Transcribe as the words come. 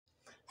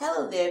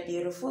Hello there,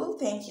 beautiful.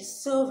 Thank you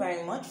so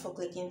very much for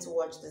clicking to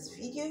watch this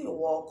video. You're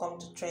welcome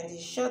to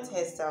Trendy Short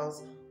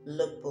Hairstyles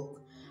Lookbook.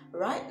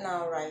 Right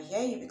now, right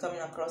here, you'll be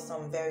coming across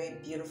some very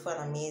beautiful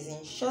and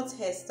amazing short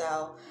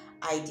hairstyle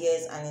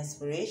ideas and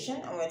inspiration.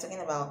 And we're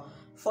talking about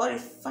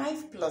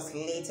 45 plus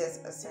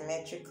latest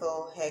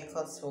asymmetrical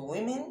haircuts for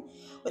women.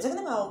 We're talking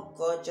about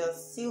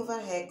gorgeous silver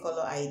hair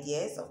color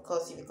ideas. Of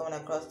course, you'll be coming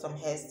across some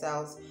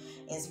hairstyles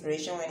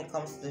inspiration when it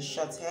comes to the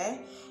short hair.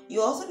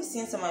 You'll also be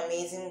seeing some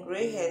amazing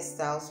gray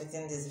hairstyles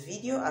within this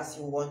video as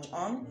you watch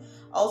on.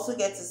 Also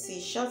get to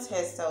see short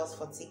hairstyles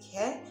for thick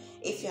hair.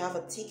 If you have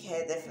a thick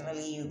hair,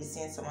 definitely you'll be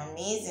seeing some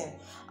amazing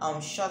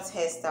short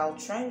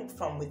hairstyle trend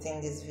from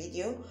within this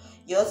video.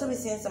 You'll also be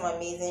seeing some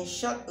amazing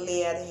short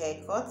layered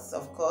haircuts,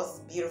 of course,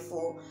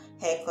 beautiful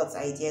haircuts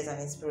ideas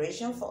and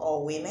inspiration for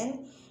all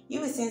women.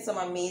 You'll be seeing some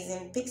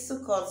amazing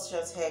pixel cut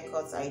short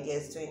haircuts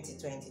ideas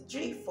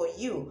 2023 for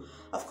you.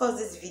 Of course,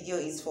 this video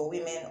is for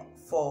women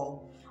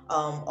for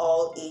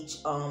all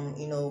age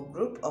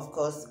group. Of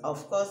course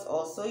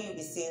also you'll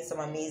be seeing some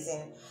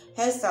amazing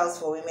hairstyles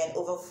for women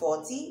over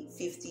 40,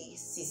 50,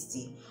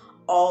 60.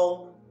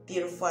 All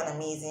beautiful and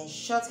amazing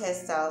short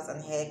hairstyles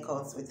and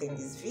haircuts within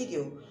this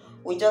video.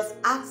 We just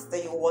ask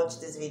that you watch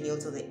this video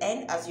to the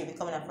end as you'll be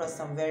coming across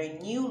some very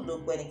new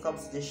look when it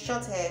comes to the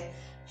short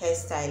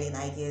hairstyling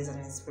ideas and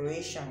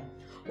inspiration.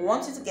 We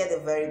want you to get the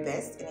very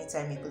best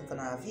anytime you click on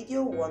our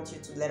video. We want you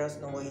to let us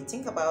know what you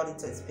think about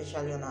it,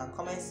 especially on our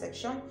comment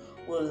section.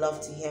 We'd love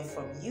to hear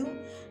from you.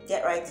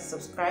 Get right to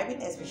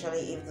subscribing,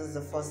 especially if this is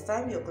the first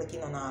time you're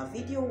clicking on our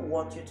video. We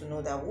want you to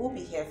know that we'll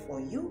be here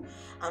for you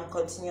and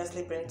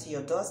continuously bring to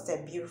your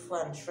doorstep beautiful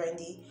and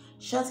trendy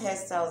short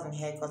hairstyles and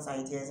haircuts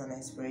ideas and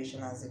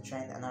inspiration as the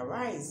trend and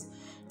arise.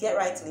 Get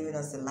right to leaving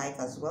us a like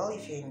as well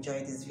if you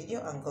enjoyed this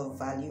video and got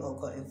value or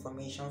got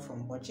information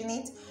from watching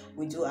it.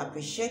 We do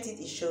appreciate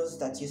it. It shows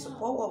that you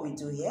support what we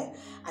do here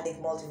and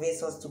it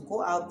motivates us to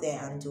go out there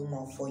and do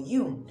more for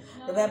you.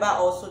 Remember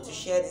also to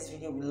share this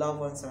video with loved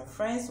ones and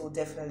friends. We'll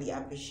definitely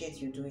appreciate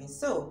you doing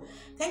so.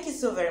 Thank you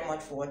so very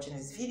much for watching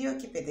this video.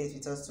 Keep a date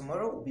with us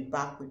tomorrow. We'll be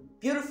back with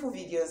beautiful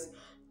videos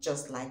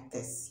just like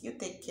this. You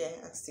take care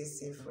and stay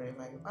safe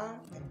wherever you are,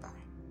 and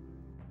bye.